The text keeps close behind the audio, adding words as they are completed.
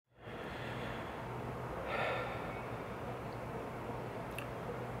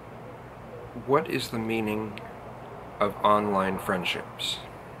What is the meaning of online friendships?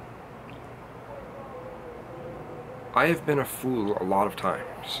 I have been a fool a lot of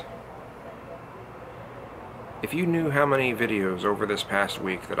times. If you knew how many videos over this past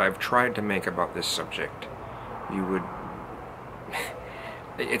week that I've tried to make about this subject, you would...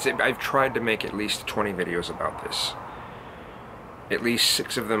 I've tried to make at least 20 videos about this. At least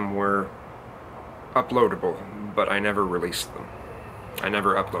 6 of them were uploadable, but I never released them. I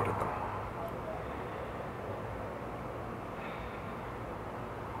never uploaded them.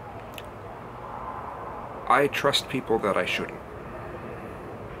 I trust people that I shouldn't.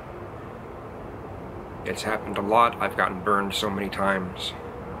 It's happened a lot. I've gotten burned so many times.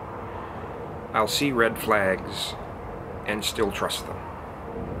 I'll see red flags and still trust them.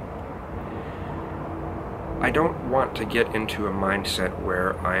 I don't want to get into a mindset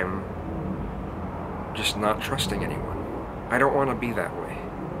where I'm just not trusting anyone. I don't want to be that way.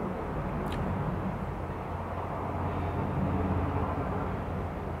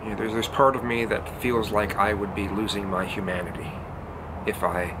 You know, there's part of me that feels like I would be losing my humanity if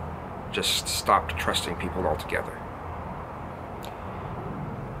I just stopped trusting people altogether.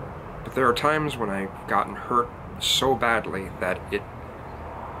 But there are times when I've gotten hurt so badly that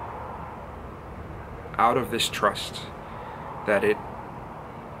out of this trust, that it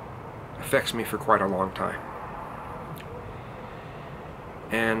affects me for quite a long time.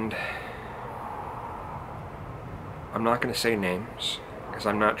 And I'm not going to say names, because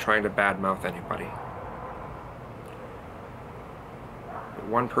I'm not trying to badmouth anybody. But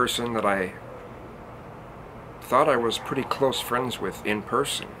one person that I thought I was pretty close friends with in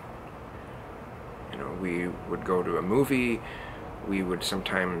person, you know, we would go to a movie, we would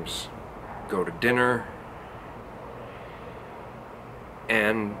sometimes go to dinner,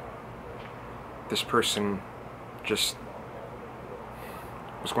 and this person just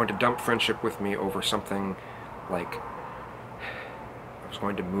was going to dump friendship with me over something like I was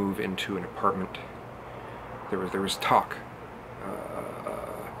going to move into an apartment. There was talk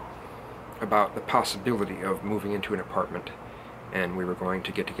about the possibility of moving into an apartment, and we were going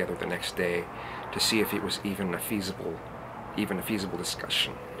to get together the next day to see if it was even a feasible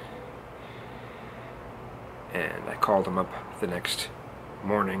discussion. And I called him up the next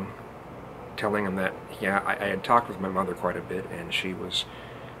morning, telling him that, yeah, I had talked with my mother quite a bit, and she was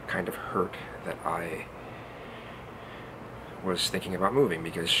kind of hurt that I was thinking about moving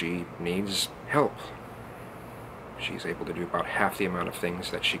because she needs help. She's able to do about half the amount of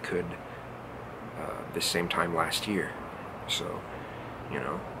things that she could this same time last year. So, you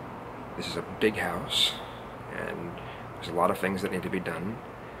know, this is a big house, and there's a lot of things that need to be done,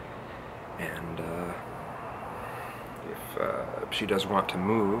 and if she does want to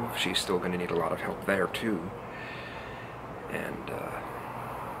move, she's still going to need a lot of help there too. And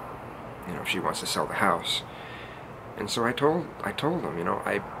you know, if she wants to sell the house. And so I told them, you know,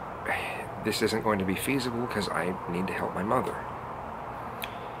 this isn't going to be feasible because I need to help my mother.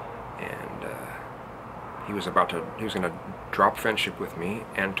 And he was going to drop friendship with me,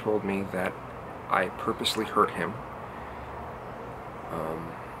 and told me that I purposely hurt him.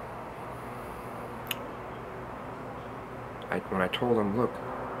 When I told him, look,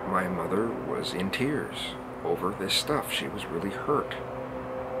 my mother was in tears over this stuff. She was really hurt.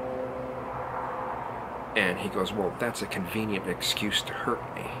 And he goes, well, that's a convenient excuse to hurt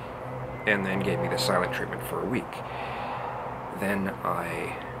me. And then gave me the silent treatment for a week. Then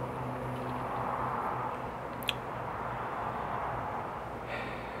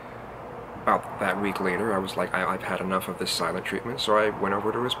about that week later, I was like, I've had enough of this silent treatment, so I went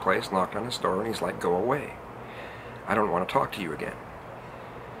over to his place, knocked on his door, and he's like, go away. I don't want to talk to you again.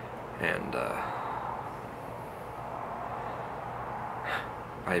 And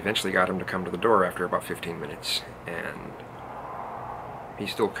I eventually got him to come to the door after about 15 minutes, and he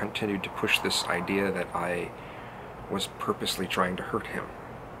still continued to push this idea that I was purposely trying to hurt him.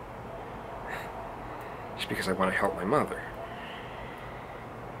 Just because I want to help my mother.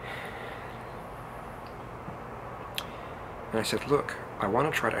 And I said, look, I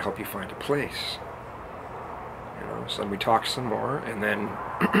want to try to help you find a place. You know, so we talked some more, and then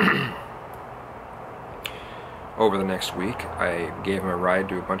over the next week, I gave him a ride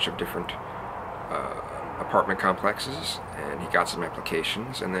to a bunch of different apartment complexes, and he got some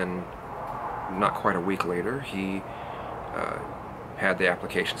applications, and then not quite a week later, he had the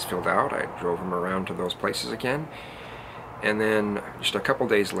applications filled out. I drove him around to those places again, and then just a couple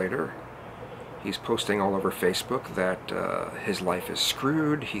days later, he's posting all over Facebook that his life is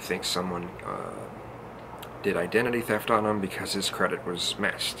screwed. He thinks someone did identity theft on him because his credit was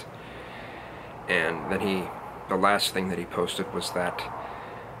messed. And then the last thing that he posted was that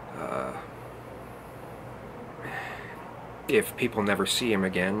if people never see him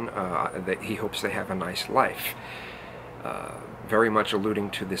again, that he hopes they have a nice life. Very much alluding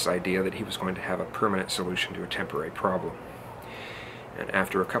to this idea that he was going to have a permanent solution to a temporary problem. And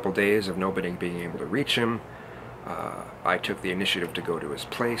after a couple days of nobody being able to reach him, I took the initiative to go to his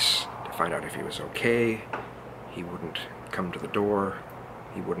place to find out if he was okay. He wouldn't come to the door.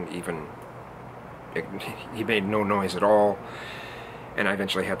 He wouldn't even... He made no noise at all. And I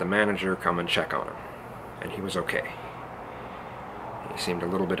eventually had the manager come and check on him. And he was okay. He seemed a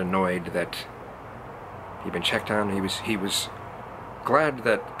little bit annoyed that he'd been checked on. He was glad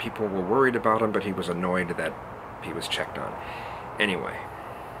that people were worried about him, but he was annoyed that he was checked on. Anyway,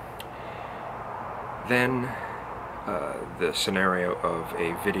 then the scenario of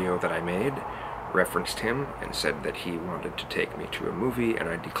a video that I made referenced him and said that he wanted to take me to a movie, and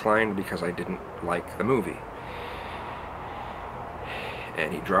I declined because I didn't like the movie.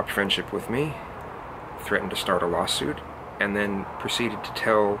 And he dropped friendship with me, threatened to start a lawsuit, and then proceeded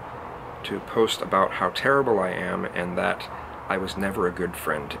to post about how terrible I am and that I was never a good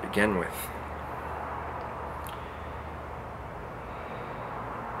friend to begin with.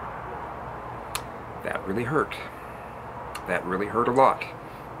 That really hurt. That really hurt a lot,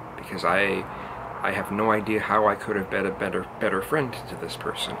 because I have no idea how I could have been a better friend to this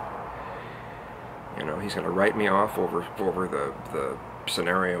person. You know, he's going to write me off over the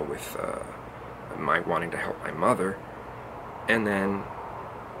scenario with my wanting to help my mother, and then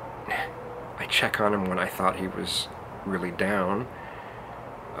I check on him when I thought he was really down.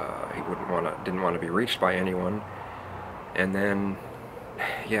 He didn't want to be reached by anyone, and then,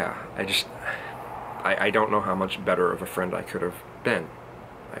 yeah, I don't know how much better of a friend I could have been.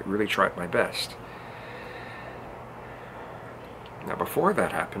 I really tried my best. Now, before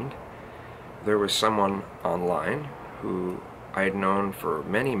that happened, there was someone online who I had known for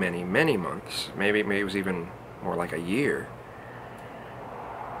many, many, many months, maybe it was even more like a year,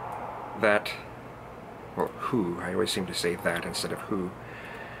 that, well, who, I always seem to say that instead of who,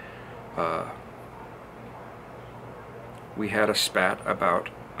 we had a spat about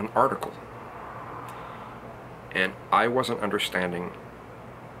an article, and I wasn't understanding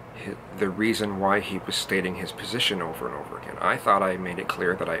the reason why he was stating his position over and over again. I thought I made it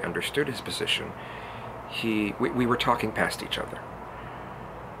clear that I understood his position. We were talking past each other.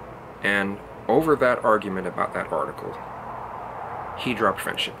 And over that argument about that article, he dropped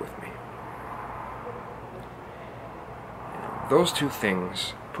friendship with me. Those two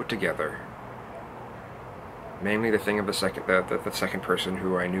things put together, mainly the thing of the second person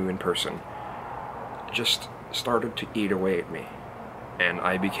who I knew in person, just started to eat away at me. And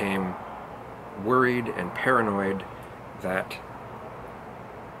I became worried and paranoid that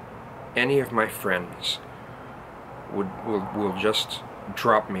any of my friends will just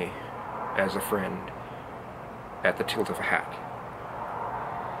drop me as a friend at the tilt of a hat.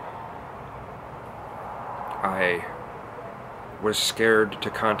 I was scared to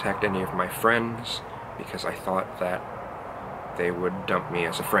contact any of my friends because I thought that they would dump me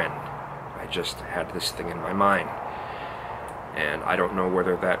as a friend. I just had this thing in my mind. And I don't know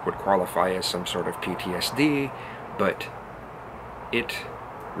whether that would qualify as some sort of PTSD, but it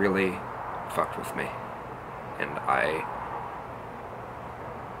really fucked with me. And I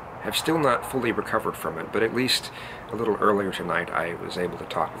have still not fully recovered from it, but at least a little earlier tonight I was able to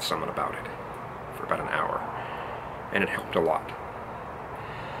talk with someone about it for about an hour, and it helped a lot.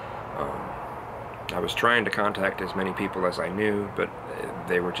 I was trying to contact as many people as I knew, but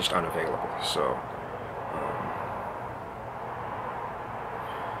they were just unavailable, so...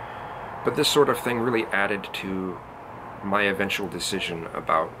 But this sort of thing really added to my eventual decision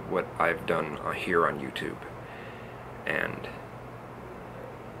about what I've done here on YouTube. And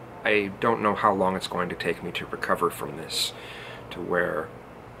I don't know how long it's going to take me to recover from this, to where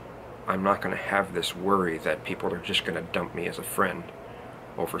I'm not going to have this worry that people are just going to dump me as a friend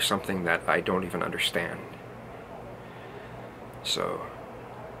over something that I don't even understand. So,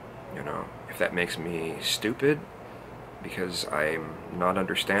 you know, if that makes me stupid because I'm not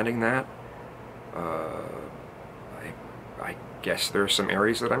understanding that, I guess there are some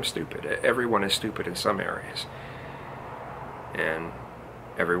areas that I'm stupid. Everyone is stupid in some areas. And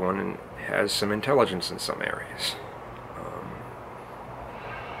everyone has some intelligence in some areas.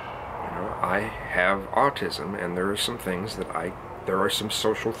 You know, I have autism, and there are some things that there are some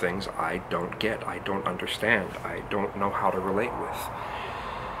social things I don't get, I don't understand, I don't know how to relate with.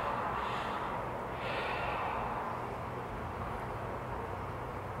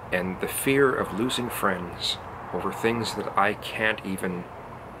 And the fear of losing friends over things that I can't even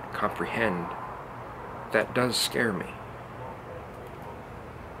comprehend, that does scare me.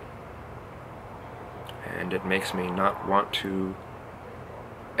 and it makes me not want to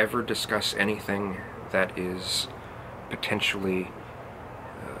ever discuss anything that is potentially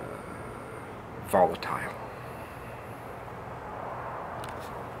volatile.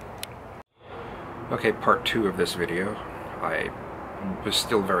 Okay, part 2 of this video. I was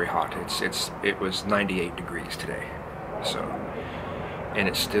still very hot. It was 98 degrees today, so, and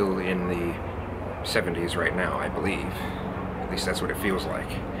it's still in the 70s right now, I believe. At least that's what it feels like.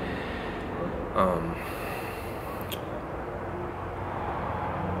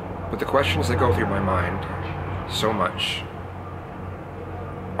 But the questions that go through my mind so much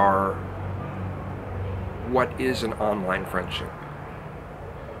are, what is an online friendship?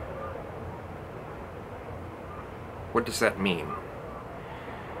 What does that mean?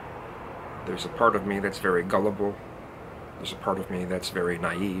 There's a part of me that's very gullible. There's a part of me that's very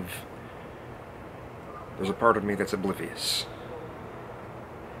naive. There's a part of me that's oblivious.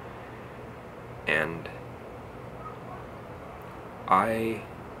 And I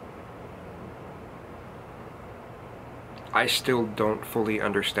still don't fully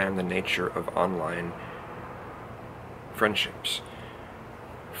understand the nature of online friendships.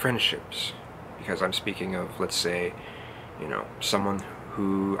 Because I'm speaking of, let's say, someone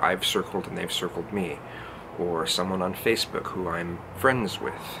who I've circled and they've circled me, or someone on Facebook who I'm friends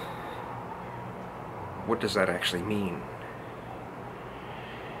with. What does that actually mean?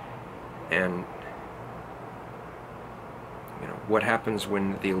 And, what happens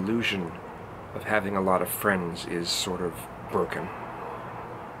when the illusion of having a lot of friends is sort of broken?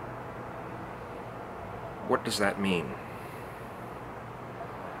 What does that mean?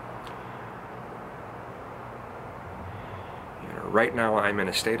 Right now I'm in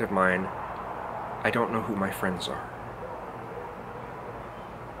a state of mind, I don't know who my friends are.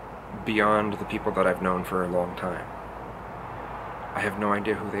 Beyond the people that I've known for a long time. I have no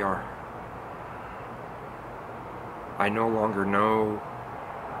idea who they are. I no longer know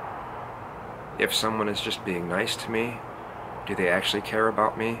if someone is just being nice to me. Do they actually care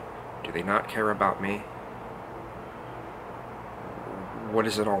about me? Do they not care about me? What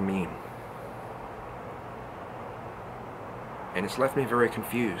does it all mean? And it's left me very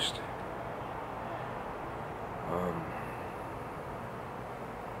confused.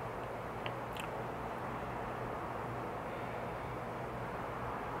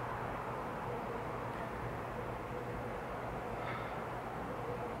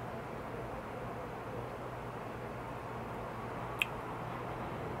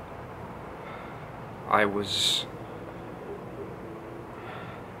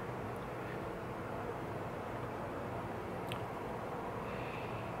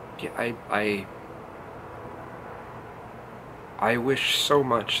 I wish so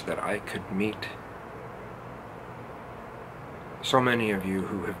much that I could meet so many of you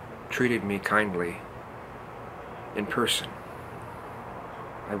who have treated me kindly in person.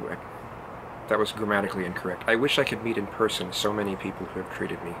 That was grammatically incorrect. I wish I could meet in person so many people who have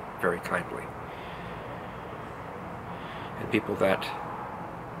treated me very kindly. And people that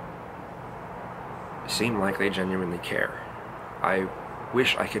seem like they genuinely care. I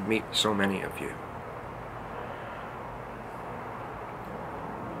wish I could meet so many of you.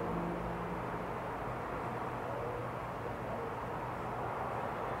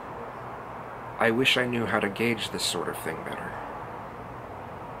 I wish I knew how to gauge this sort of thing better.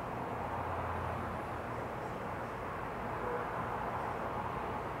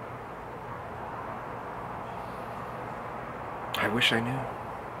 I wish I knew.